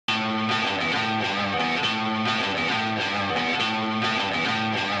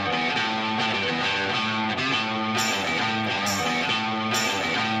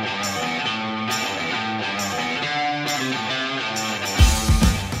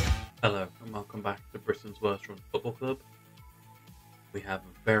Hello and welcome back to Britain's Worst Run Football Club. We have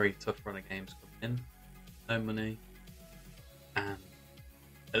a very tough run of games coming in, no money, and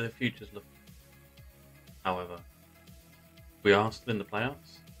the future's looking. However, we are still in the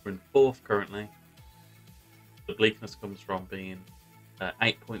playoffs. We're in fourth currently. The bleakness comes from being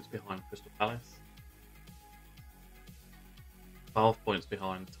 8 points behind Crystal Palace, 12 points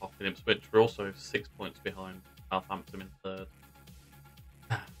behind top in Ipswich. We're also 6 points behind Southampton in third.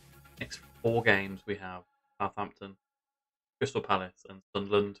 Next 4 games we have Southampton, Crystal Palace and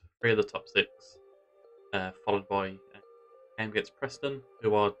Sunderland, 3 of the top 6, followed by a game against Preston,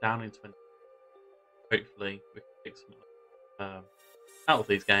 who are down in 20. Hopefully we can pick some out of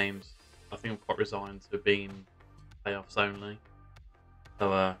these games. I think I'm quite resigned to being playoffs only.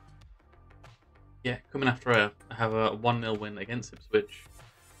 So yeah, coming after have a 1-0 win against Ipswich,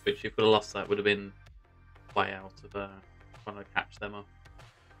 which if we'd have lost that would have been way out of trying to catch them up.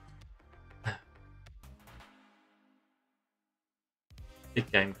 Big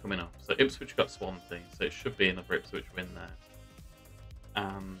game coming up. So Ipswich got Swansea, so it should be another Ipswich win there.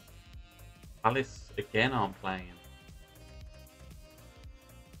 Palace again aren't playing.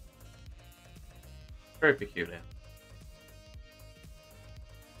 Very peculiar.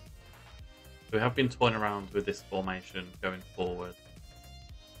 We have been toying around with this formation going forward,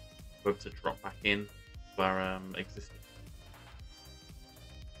 whether to drop back in to our existing.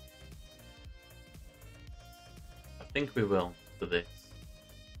 I think we will for this.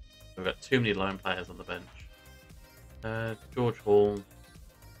 We've got too many lone players on the bench. George Hall,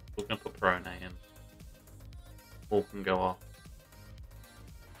 we're going to put Perone in. Hall can go off.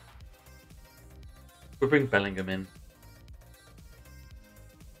 We'll bring Bellingham in.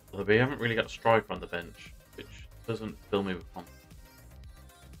 Although we haven't really got a striker on the bench, which doesn't fill me with confidence.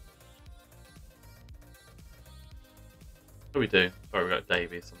 What do we do? Sorry, we've got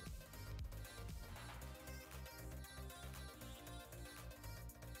Davies.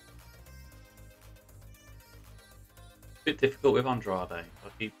 Bit difficult with Andrade.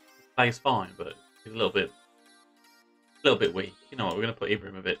 Like he plays fine, but he's a little bit weak. You know what? We're going to put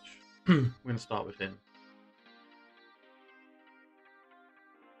Ibrahimovic. We're going to start with him.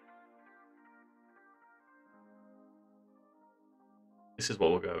 This is what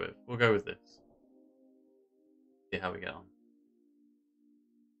we'll go with. We'll go with this. See how we get on.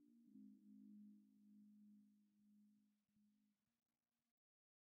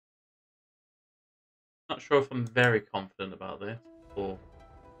 Not sure if I'm very confident about this or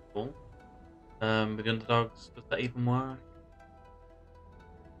all. With the underdogs, does that even work?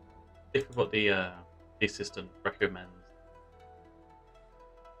 Stick with what the assistant recommends.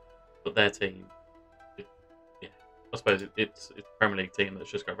 But their team, yeah, I suppose it's a Premier League team that's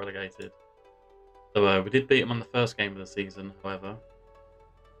just got relegated. So we did beat them on the first game of the season, however.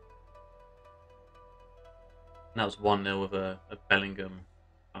 And that was 1-0 with a Bellingham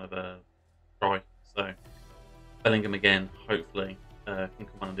kind of a strike. So Bellingham again, hopefully, can come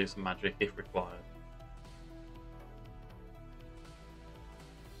on and do some magic if required.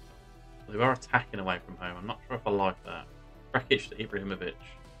 They are attacking away from home. I'm not sure if I like that. Rakic to Ibrahimovic.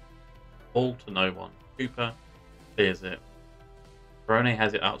 Ball to no one. Cooper clears it. Perone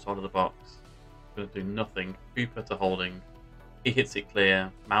has it outside of the box. Going to do nothing. Cooper to Holding. He hits it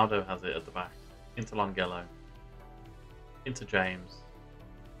clear. Maldo has it at the back. Into Longello. Into James.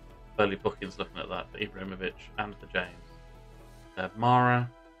 Early bookings looking at that for Ibrahimovic and for James. Mara.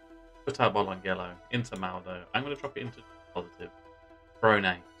 Put out by Longello. Into Maldo. I'm going to drop it into positive.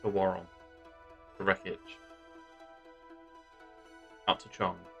 Perone to Worrell. To Rakic. Out to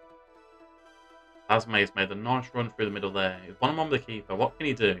Chong. Asmay's made a nice run through the middle there. He's one-on-one with the keeper. What can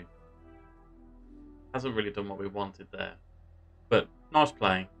he do? Hasn't really done what we wanted there. But nice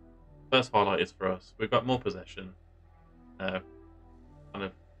play. First highlight is for us. We've got more possession. Kind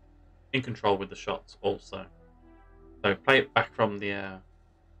of in control with the shots also. So play it back from the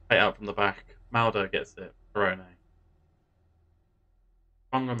play it out from the back. Maldo gets it. Perone.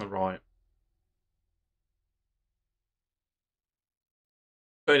 Strong on the right.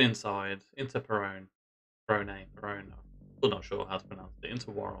 Going inside, into Perone. Perone. I'm still not sure how to pronounce it.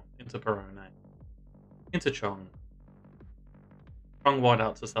 Into Worrell. Into Perone. Into Chong. Chong wide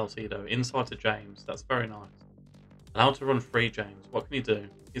out to Salcedo. Inside to James. That's very nice. Allowed to run free, James. What can he do?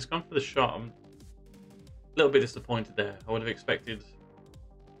 He's gone for the shot. I'm a little bit disappointed there. I would have expected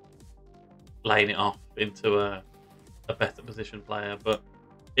laying it off into a better position player, but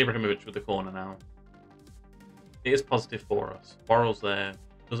Ibrahimovic with the corner now. It is positive for us. Worrell's there.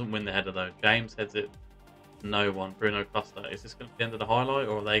 Doesn't win the header though. James heads it. No one. Bruno Costa. Is this going to be the end of the highlight,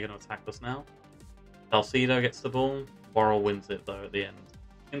 or are they going to attack us now? Salcedo gets the ball. Worrell wins it though at the end.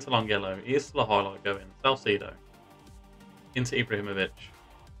 into Longello. He is still a highlight going. Salcido into Ibrahimovic.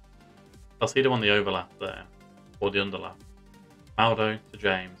 Salcido on the overlap there, or the underlap. Maldo to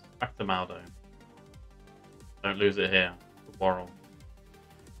James. Back to Maldo. Don't lose it here. Worrell.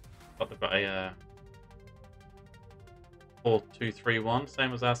 But they've got a 4-2-3-1,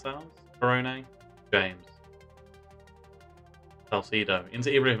 same as ourselves. Perone, James. Salcido into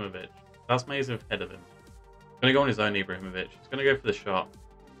Ibrahimovic. Lasme's ahead of him. Going to go on his own, Ibrahimovic. He's going to go for the shot.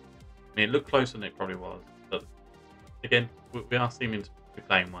 I mean, it looked closer than it probably was, but again, we are seeming to be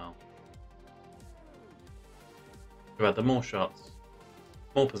playing well. We've had the more shots,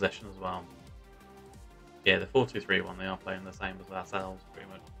 more possession as well. Yeah, the 4-2-3-1, they are playing the same as ourselves, pretty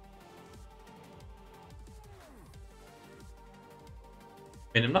much.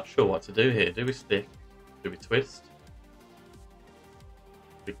 I mean, I'm not sure what to do here. Do we stick? Do we twist?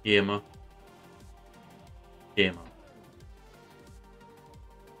 Do we gear 'em up? Gear 'em up.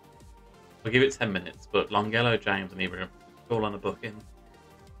 We'll give it 10 minutes, but Longello, James, and Ibrahim all on a booking.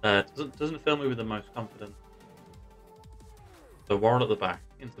 Doesn't fill me with the most confidence. So Worrell at the back,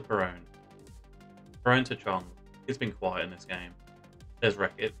 into Perone. Perone to Chong. He's been quiet in this game. There's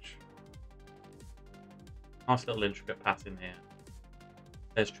wreckage. Nice little intricate pass in here.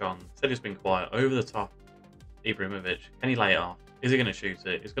 There's Chong. Said he's been quiet. Over the top, Ibrahimovic. Can he lay it off? Is he going to shoot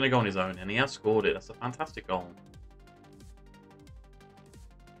it? He's going to go on his own, and he has scored it. That's a fantastic goal.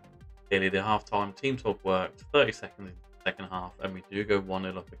 Clearly, the half-time team talk worked. 30 seconds in the second half, and we do go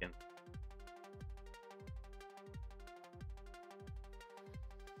 1-0 up again.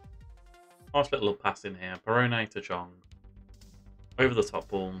 Nice little pass in here. Perone to Chong. Over the top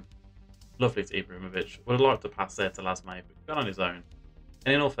ball. Lovely to Ibrahimovic. Would have liked to pass there to Lasme, but he's gone on his own.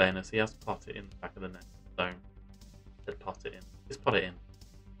 And in all fairness, he has potted it in the back of the net. So, let's pot it in. Just pot it in.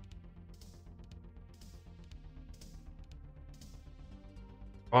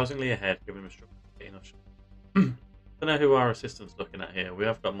 Surprisingly ahead, giving him a struggle getting enough shots. Don't know who our assistant's looking at here. We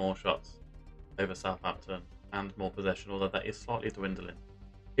have got more shots over Southampton and more possession, although that is slightly dwindling.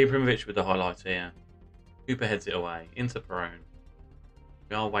 Ibrahimovic with the highlight here. Cooper heads it away into Perone.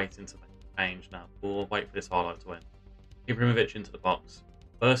 We are waiting to change now. We'll wait for this highlight to end. Ibrahimovic into the box.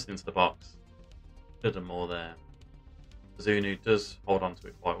 Burst into the box. Could have done more there. Zunu does hold on to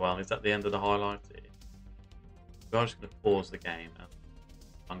it quite well. Is that the end of the highlight? We are just going to pause the game.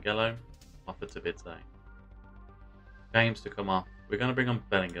 Longello offered to Bidze. James to come off. We're going to bring on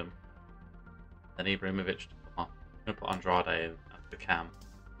Bellingham. Then Ibrahimovic to come off. We're going to put Andrade in at the cam.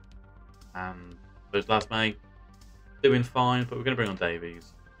 And there's Lasme doing fine, but we're going to bring on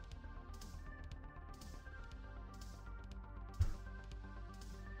Davies.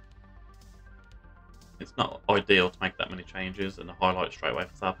 It's not ideal to make that many changes, and the highlight straight away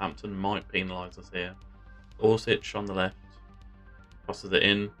for Southampton might penalise us here. Orsic on the left. Crosses it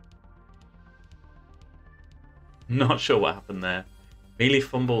in. Not sure what happened there. Mealy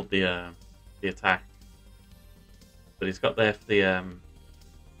fumbled the attack, but he's got there for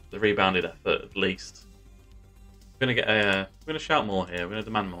the rebounded effort at least. We're gonna shout more here. We're gonna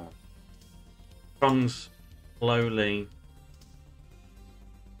demand more. Chong's slowly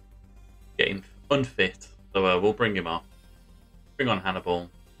getting unfit, so we'll bring him off. Bring on Hannibal.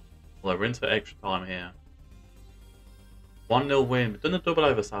 Although we're into extra time here. 1-0 win. We've done a double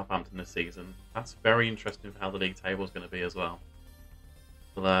over Southampton this season. That's very interesting for how the league table is going to be as well.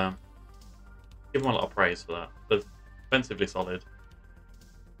 We'll give them a lot of praise for that. They're defensively solid.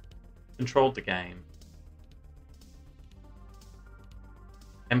 Controlled the game.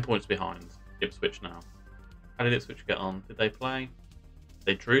 10 points behind Ipswich now. How did Ipswich get on? Did they play?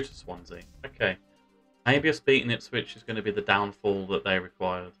 They drew to Swansea. Okay. Maybe us beating Ipswich is going to be the downfall that they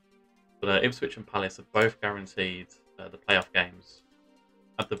required. But Ipswich and Palace are both guaranteed the playoff games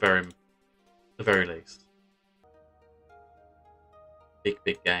at the very least.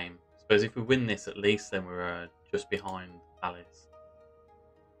 Big game. I suppose if we win this, at least then we're just behind Palace.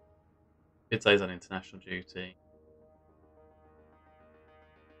 Bidze's on international duty.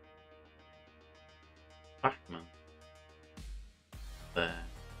 Bachman. There.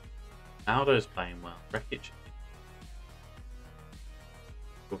 Aldo's playing well. Rekic.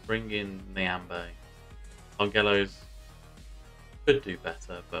 We'll bring in Nyambe. Longello's could do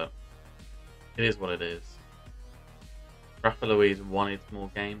better, but it is what it is. Rafa Luiz wanted more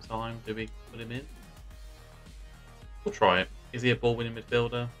game time. Do we put him in? We'll try it. Is he a ball-winning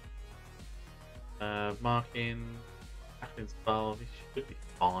midfielder? Marking. Atkins 12. He should be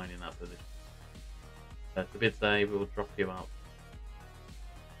fine in that position. To Bidze, we will drop you out.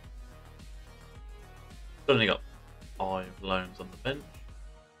 Only got 5 loans on the bench.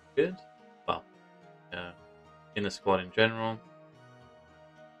 Good. Well, in the squad in general.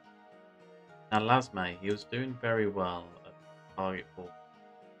 Now, Lasme, he was doing very well at target 4.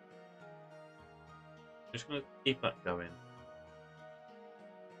 Just going to keep that going.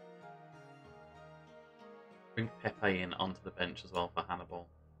 Bring Pepe in onto the bench as well for Hannibal.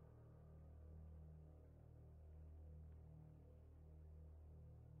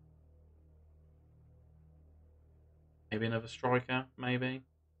 Maybe another striker, maybe.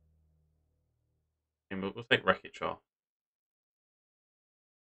 And we'll take Rekic off.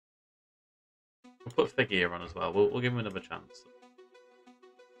 We'll put Figueroa on as well. We'll give him another chance.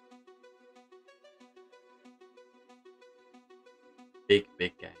 Big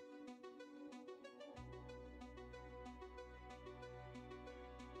game.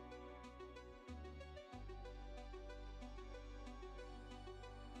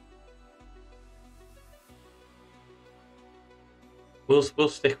 We'll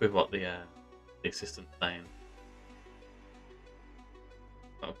stick with what the assistant's saying.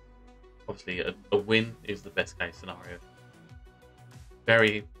 Obviously, a win is the best case scenario.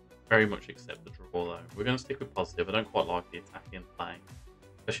 Very much accept the draw though. We're going to stick with positive. I don't quite like the attacking play,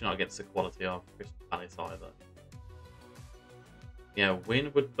 especially not against the quality of Crystal Palace either. Yeah,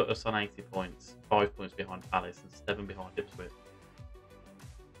 win would put us on 80 points, 5 points behind Palace and 7 behind Ipswich.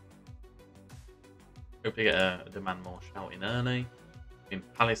 Hope we get a demand more shouting early. I mean,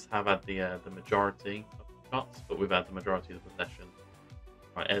 Palace have had the majority of shots, but we've had the majority of the possession.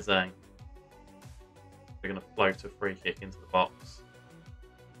 Right, Eze. We're going to float a free kick into the box.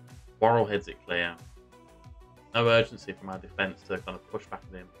 Worrell heads it clear. No urgency from our defence to kind of push back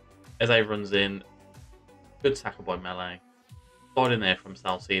at him. Eze runs in. Good tackle by Melee. Slide in there from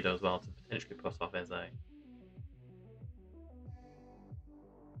Salcido as well to potentially put off Eze.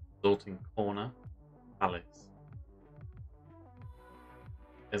 Resulting corner. Palace.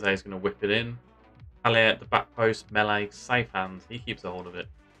 Eze is going to whip it in. Halle at the back post. Melee. Safe hands. He keeps a hold of it.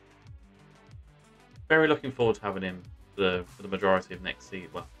 Very looking forward to having him for the majority of next season.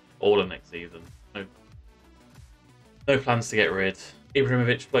 Well, all of next season. No plans to get rid.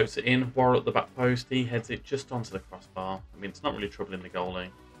 Ibrahimovic floats it in. Worrell at the back post. He heads it just onto the crossbar. I mean, it's not really troubling the goalie.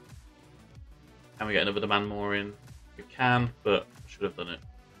 Can we get another demand more in? We can, but should have done it.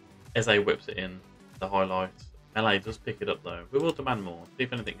 Eze whips it in. The highlight. Melee does pick it up though. We will demand more. See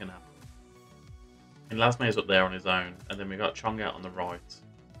if anything can happen. And Lasme is up there on his own. And then we've got Chong out on the right.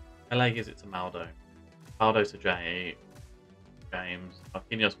 Melee gives it to Maldo. Maldo to James.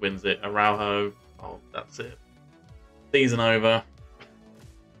 Marquinhos wins it. Araujo. Oh, that's it. Season over.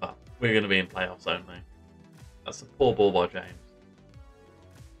 But we're going to be in playoffs only. That's a poor ball by James.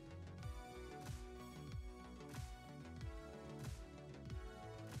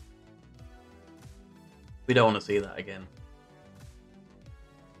 We don't want to see that again.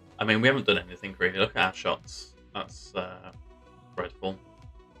 I mean, we haven't done anything really. Look at our shots. That's dreadful.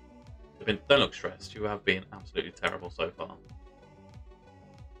 Don't look stressed. You have been absolutely terrible so far.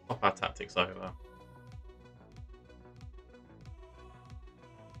 Pop our tactics over.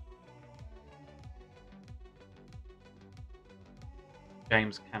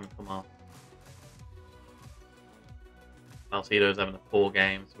 James can come off. Salcido's having a poor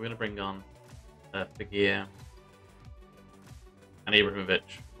game, so we're going to bring on Figueroa and Ibrahimovic.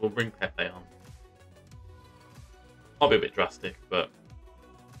 We'll bring Pepe on. Might be a bit drastic, but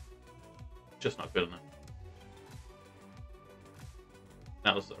just not good enough.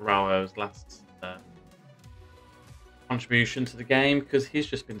 That was Araujo's last contribution to the game because he's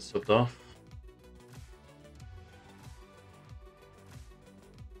just been subbed off.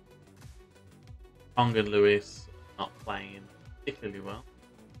 Hong and Lewis not playing particularly well.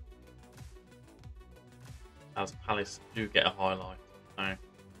 As Palace do get a highlight. So I'm going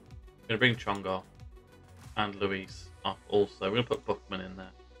to bring Chong off and Luis off also. We're going to put Buckman in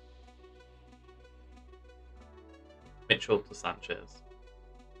there. Mitchell to Sanchez.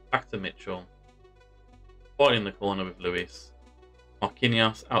 Back to Mitchell. Right in the corner with Luis.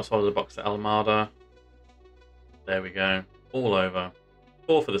 Marquinhos outside of the box to Almada. There we go. All over.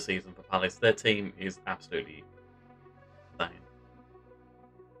 4 for the season for Palace. Their team is absolutely insane.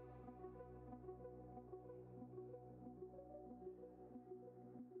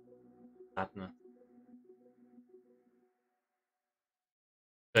 Sadness.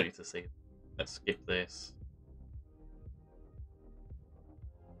 Don't need to see. Let's skip this.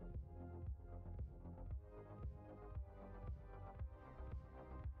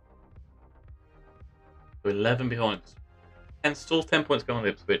 We're 11 behind. And still 10 points going on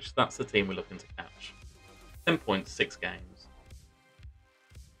Ipswich. That's the team we're looking to catch. 10 points, 6 games.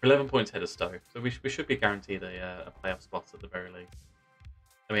 11 points ahead of Stoke. So we should be guaranteed a playoff spot at the very least.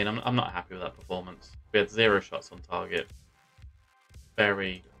 I mean, I'm not happy with that performance. We had 0 shots on target.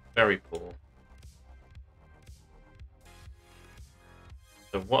 Very poor.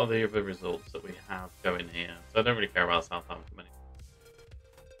 So what are the other results that we have going here? So I don't really care about Southampton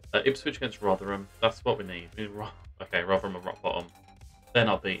anymore. Ipswich against Rotherham. That's what we need. Okay, Rotherham are rock bottom. They're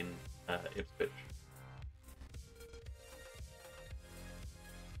not beating Ipswich.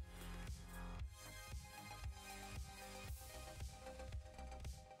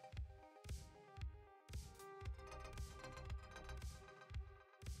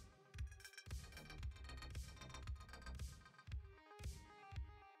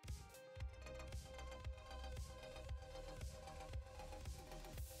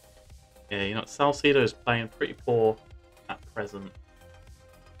 Yeah, you know, Salcedo is playing pretty poor at present.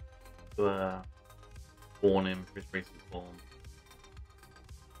 To warn him for his recent form.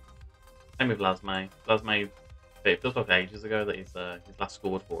 Same with Lasme. Lasme, it feels like ages ago that he's last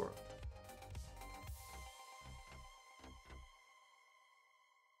scored for us.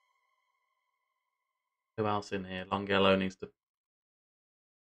 Who else in here? Longello needs to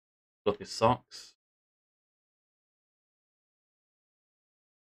pull up his socks.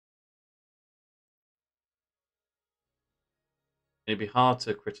 It'd be hard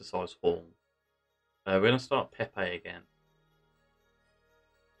to criticise Hall. We're going to start Pepe again.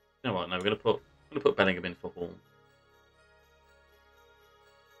 You know what? No, we're going to put Bellingham in for Hall.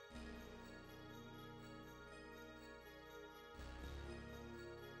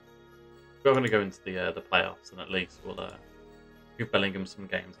 We're going to go into the playoffs, and at least we'll give Bellingham some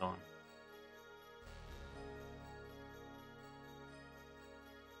game time.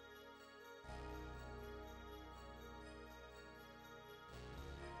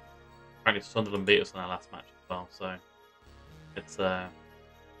 Apparently Sunderland beat us in our last match as well, so it's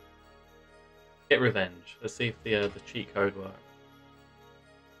get revenge. Let's see if the cheat code works.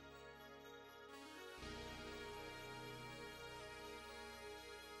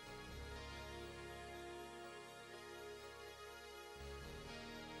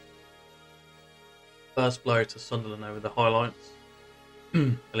 First blow to Sunderland over the highlights.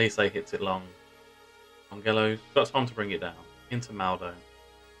 Elise hits it long. Longello's got time to bring it down. Into Maldo.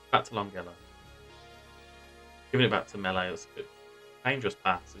 Back to Longello. Giving it back to Melee. It's a bit dangerous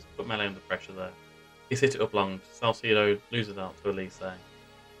pass. He's put Melee under pressure there. He's hit it up long. Salcedo loses out to Elise.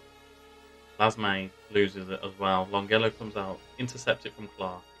 Lasme loses it as well. Longello comes out. Intercepts it from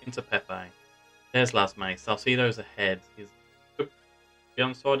Clark. Into Pepe. There's Lasme. Salcedo's ahead. He's could be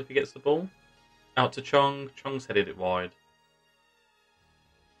onside if he gets the ball. Out to Chong. Chong's headed it wide.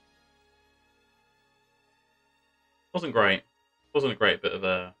 Wasn't great. Wasn't a great bit of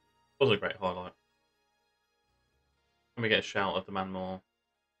a. Wasn't a great highlight. Can we get a shout of the man more?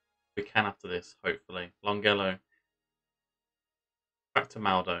 We can after this, hopefully. Longello. Back to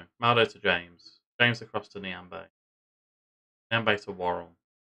Maldo. Maldo to James. James across to Niambe. Niambe to Worrell.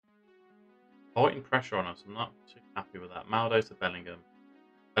 Fighting pressure on us. I'm not too happy with that. Maldo to Bellingham.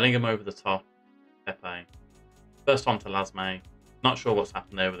 Bellingham over the top. Pepe. First time to Lasme. Not sure what's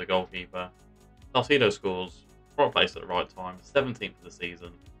happened there with the goalkeeper. Salcedo scores. Right place at the right time. 17th of the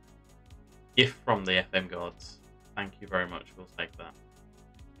season. Gift from the FM gods. Thank you very much. We'll take that.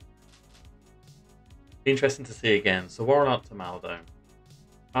 Interesting to see again. So Worrell out to Maldo.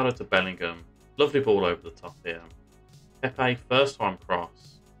 Maldo to Bellingham. Lovely ball over the top here. Pepe, first time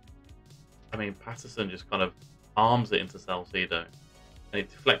cross. I mean, Patterson just kind of arms it into Salcedo. And it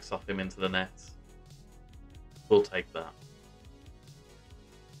deflects off him into the net. We'll take that.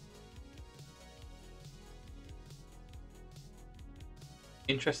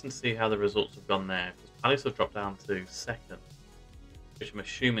 Interesting to see how the results have gone there, because Palace have dropped down to second, which I'm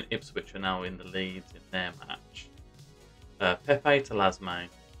assuming Ipswich are now in the lead in their match. Pepe to Lasme.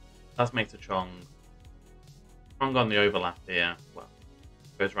 Lasme to Chong. Chong on the overlap here. Well,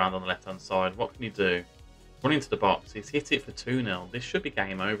 goes around on the left-hand side. What can he do? Run into the box. He's hit it for 2-0. This should be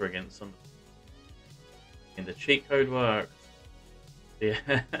game over against Sunderland. And the cheat code worked.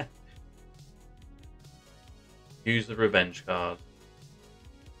 Yeah. Use the revenge card.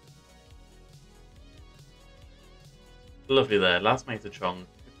 Lovely there. Lasme to Chong.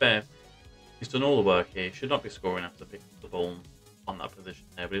 To be fair, he's done all the work here. He should not be scoring after picking the ball on that position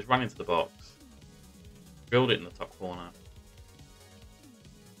there, but he's run into the box. Drilled it in the top corner.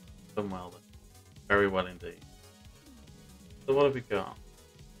 Done well then. Very well indeed. So what have we got?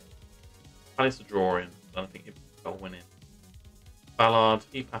 Palace are drawing. I don't think he's goal winning. Ballard,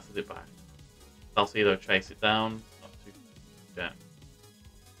 he passes it back. Salcedo chase it down. Not too yeah.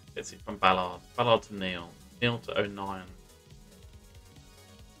 Gets it from Ballard. Ballard to Neil. Neil to 09.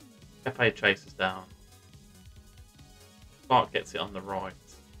 Pepe chases down. Clark gets it on the right.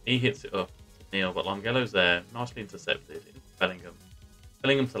 He hits it up to Neil, but Longello's there. Nicely intercepted. Into Bellingham.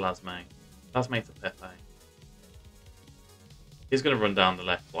 Bellingham to Lasme. Lasme to Pepe. He's going to run down the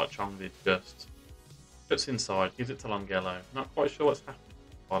left like Chong did just. Puts inside, gives it to Longello. Not quite sure what's happening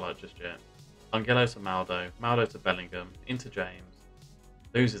to highlight just yet. Longello to Maldo. Maldo to Bellingham. Into James.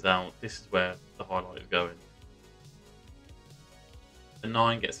 Loses out. This is where the highlight is going. The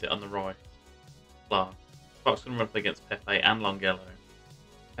 9 gets it on the right. Clark. Clark's going to run up against Pepe and Longello.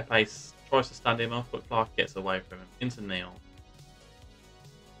 Pepe tries to stand him off, but Clark gets away from him. Into Neil.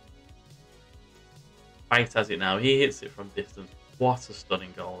 Fate has it now. He hits it from distance. What a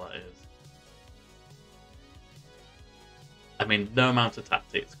stunning goal that is. I mean, no amount of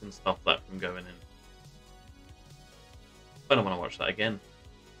tactics can stop that from going in. I don't want to watch that again.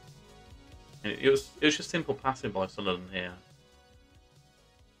 It was just simple passing by Sunderland here.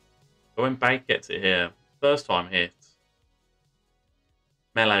 But when Bake gets it here, first time hit,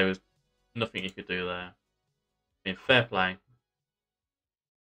 melee was nothing you could do there. I mean, fair play.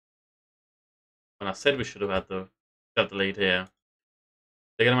 When I said we should have had the lead here,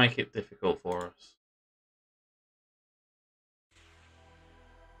 they're going to make it difficult for us.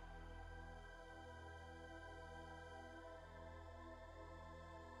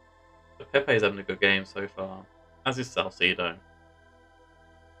 But Pepe's having a good game so far, as is Salcedo.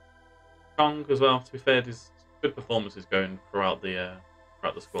 Chong as well, to be fair, there's good performances going throughout the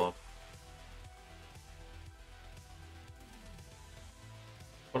squad.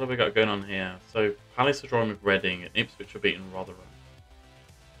 What have we got going on here? So Palace are drawing with Reading and Ipswich are beating Rotherham.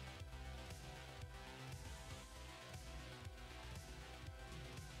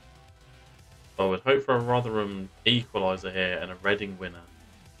 So I would hope for a Rotherham equaliser here and a Reading winner,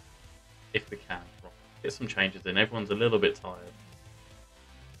 if we can. Get some changes in. Everyone's a little bit tired.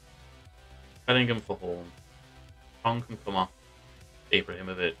 Bellingham for Horn. Chong can come off.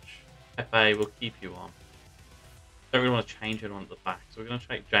 Ibrahimovic. Pepe will keep you on. Don't really want to change anyone at the back, so we're going to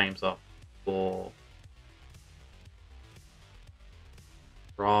take James off for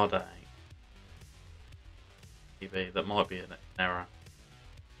Rade. Maybe that might be an error.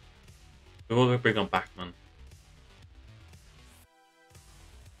 We will bring on Backman.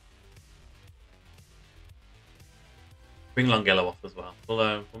 Bring Longello off as well.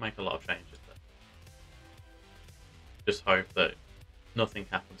 We'll make a lot of changes there. Just hope that nothing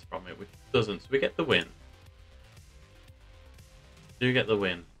happens from it, which doesn't. So we get the win. Do get the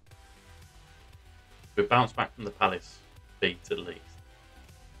win. We bounce back from the Palace beat at least.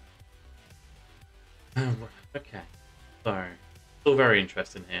 Okay, so still very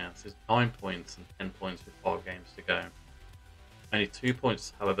interesting here. This is 9 points and 10 points with 5 games to go. Only 2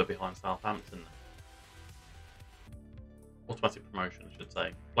 points, however, behind Southampton. Automatic promotion, I should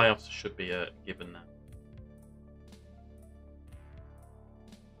say. Playoffs should be a given now.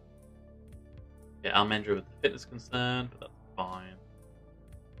 Yeah, Almendra with the fitness concern, but that's fine.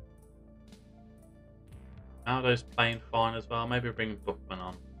 Aldo's playing fine as well. Maybe bring Bookman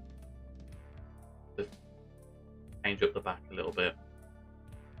on to change up the back a little bit.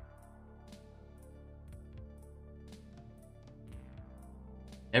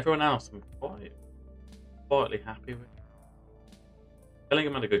 Everyone else, I'm quietly happy with.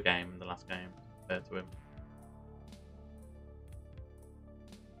 Bellingham had a good game in the last game compared to him.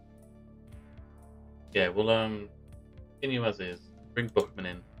 Yeah, we'll continue as is. Bring Bookman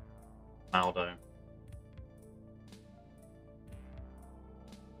in. Aldo.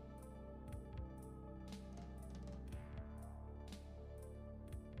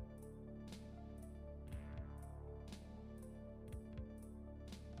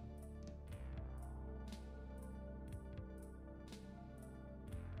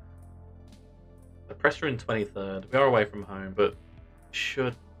 The pressure in 23rd. We are away from home, but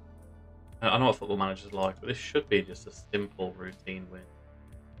should. I know what football managers like, but this should be just a simple routine win.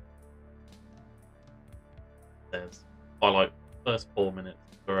 There's highlight first 4 minutes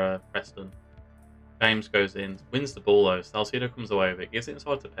for Preston. James goes in, wins the ball though. Salcedo comes away with it, gives it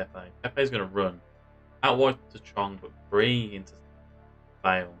inside to Pepe. Pepe's going to run out wide to Chong, but free into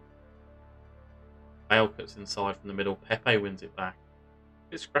Bale. Bale cuts inside from the middle. Pepe wins it back.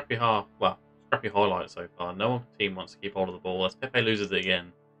 It's scrappy scrappy highlight so far. No team wants to keep hold of the ball as Pepe loses it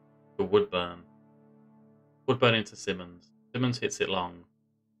again. To Woodburn. Woodburn into Simmons. Simmons hits it long.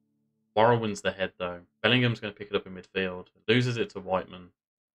 Worrell wins the head though. Bellingham's going to pick it up in midfield. Loses it to Whiteman.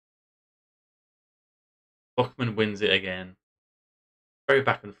 Buckman wins it again. Very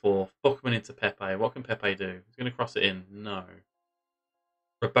back and forth. Buckman into Pepe. What can Pepe do? He's going to cross it in. No.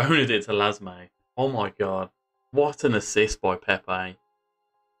 Raboned it to Lasme. Oh my god. What an assist by Pepe. I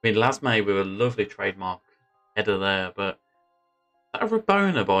mean, Lasme with a lovely trademark header there, but is that a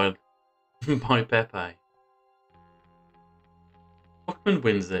Rabona by Pepe? Buckman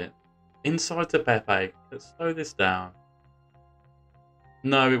wins it. Inside to Pepe. Let's slow this down.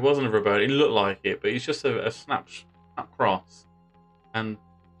 No, it wasn't a rebound. It looked like it, but it's just a snap cross. And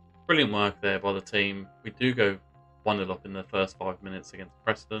brilliant work there by the team. We do go 1-0 up in the first 5 minutes against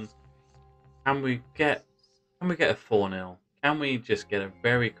Preston. Can we get a 4-0? Can we just get a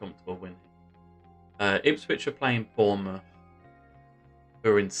very comfortable win? Ipswich are playing Bournemouth,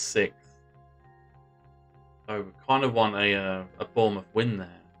 who are in 6th. So we kind of want a Bournemouth win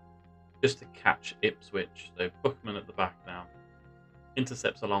there, just to catch Ipswich. So Buckman at the back now.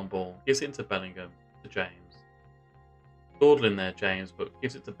 Intercepts a long ball, gives it into Bellingham, to James. Dawdling there, James, but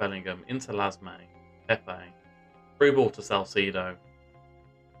gives it to Bellingham, into Lasme, Pepe. Free ball to Salcedo.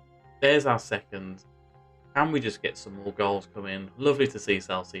 There's our second. Can we just get some more goals come in? Lovely to see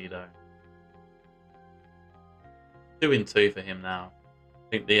Salcedo. 2-2 for him now. I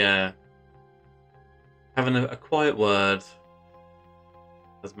think the having a quiet word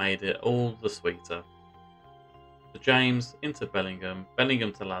has made it all the sweeter. To James, into Bellingham,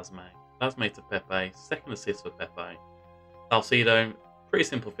 Bellingham to Lasme, Lasme to Pepe, second assist for Pepe. Salcedo, pretty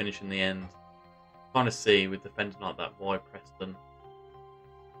simple finish in the end. Kind of see with defending like that why Preston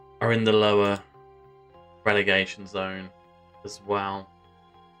are in the lower relegation zone as well.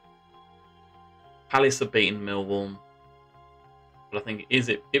 Palace are beating Millwall, but I think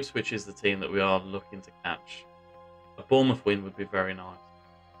Ipswich is the team that we are looking to catch. A Bournemouth win would be very nice,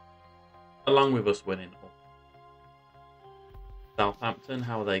 along with us winning. Southampton,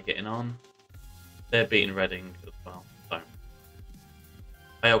 how are they getting on? They're beating Reading as well. So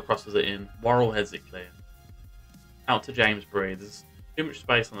Bale crosses it in, Worrell heads it clear. Out to James Bree. There's too much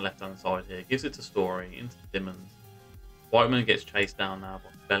space on the left hand side here. Gives it to Story, into Dimmons. Whiteman gets chased down now by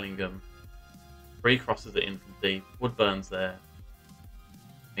Bellingham. Bree crosses it in from deep. Woodburn's there.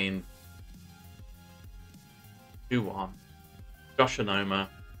 I mean, 2-1. Josh Onoma.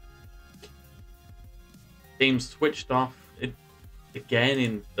 Team switched off again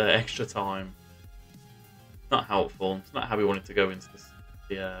in the extra time. It's not helpful. It's not how we wanted to go into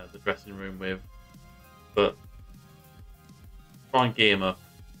the dressing room with. But try and gear him up.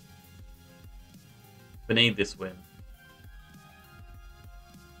 We need this win.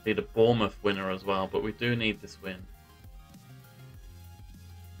 We need a Bournemouth winner as well, but we do need this win.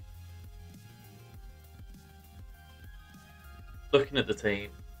 Looking at the team,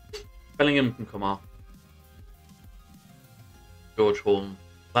 Bellingham can come off. George Hall,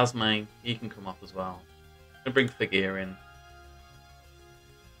 Lasme, he can come off as well. I'm going to bring Figueira in.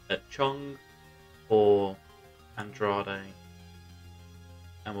 At Chong or Andrade.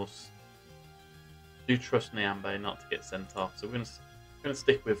 And we'll do trust Nyambe not to get sent off. So we're going to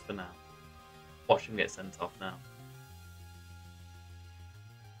stick with for now. Watch him get sent off now.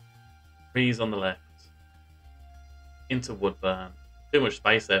 Rees on the left. Into Woodburn. Too much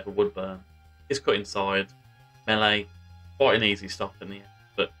space there for Woodburn. He's cut inside. Melee. Quite an easy stop in the end.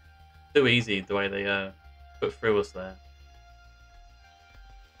 But too easy the way they put through us there.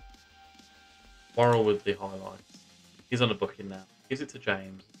 Worrell with the highlights. He's on a booking now. Gives it to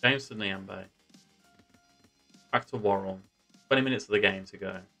James. James to Nyambe. Back to Worrell. 20 minutes of the game to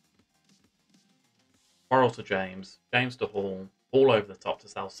go. Worrell to James. James to Hall. Hall over the top to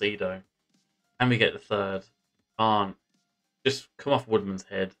Salcedo. And we get the third. Can't. Just come off Woodman's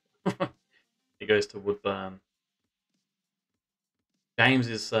head. He goes to Woodburn. James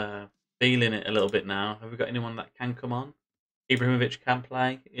is feeling it a little bit now. Have we got anyone that can come on? Ibrahimovic can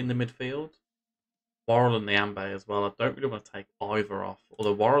play in the midfield. Worrell and Nyambe as well. I don't really want to take either off.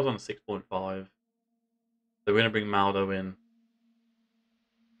 Although Worrell's on a 6.5. So we're going to bring Maldo in.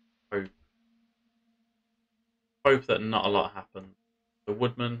 Hope that not a lot happens. So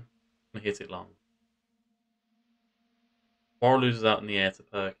Woodman can hit it long. Worrell loses out in the air to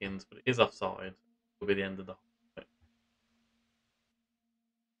Perkins, but it is offside. Will be the end of the whole.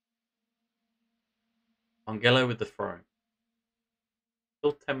 Angelo with the throw.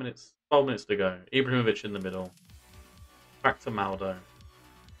 Still 12 minutes to go. Ibrahimovic in the middle. Back to Maldo.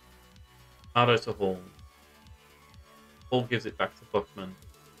 Maldo to Hall. Hall gives it back to Buckman.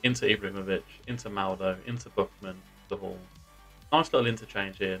 Into Ibrahimovic. Into Maldo. Into Buckman. To Hall. Nice little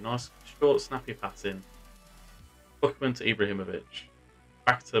interchange here. Nice short snappy passing. Buckman to Ibrahimovic.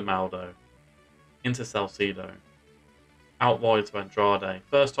 Back to Maldo. Into Salcedo. Out wide to Andrade.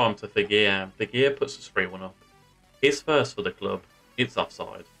 First time to Figueira. Figueira puts us 3-1 up. His first for the club. It's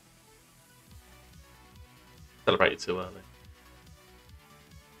offside. Celebrated too early.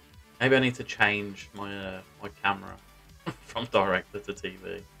 Maybe I need to change my my camera from director to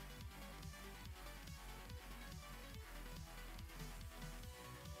TV.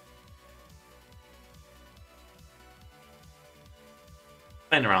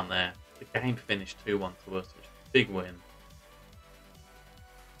 Playing around there. The game finished 2-1 to us, which is a big win.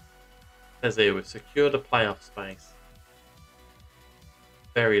 Says here, we've secured a playoff space.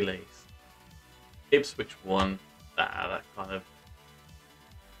 Very least. Ipswich won. That kind of...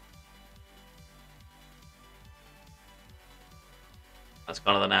 That's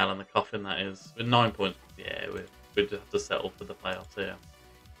kind of the nail in the coffin, that is. With 9 points, yeah, we'd just have to settle for the playoffs here.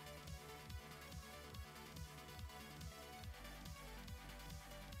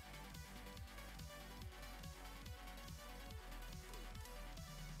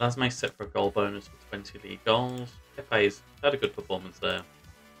 Lasme set for a goal bonus for 20 league goals. FA's had a good performance there.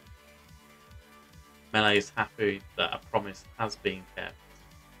 Melee's happy that a promise has been kept.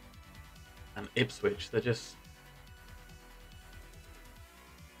 And Ipswich, they're just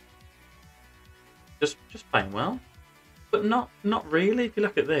playing well. But not really, if you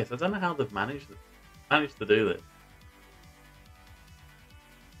look at this. I don't know how they've managed to do this.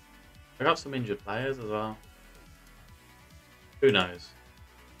 They got some injured players as well. Who knows?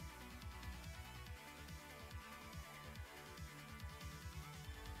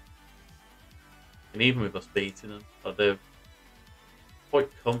 And even with us beating them, like they're quite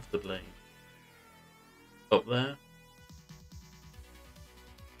comfortably up there.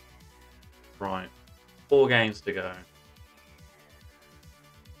 Right, 4 games to go.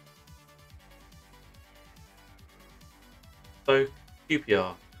 So,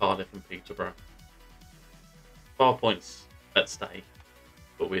 QPR, Cardiff and Peterborough. 12 points at stake,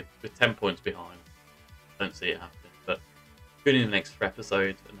 but with 10 points behind. Don't see it happening. But tune in the next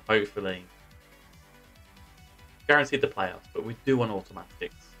episode and hopefully guaranteed the playoffs, but we do want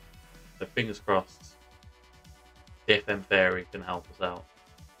automatics. So fingers crossed the FM Fairy can help us out.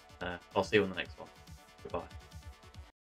 I'll see you on the next one. Goodbye.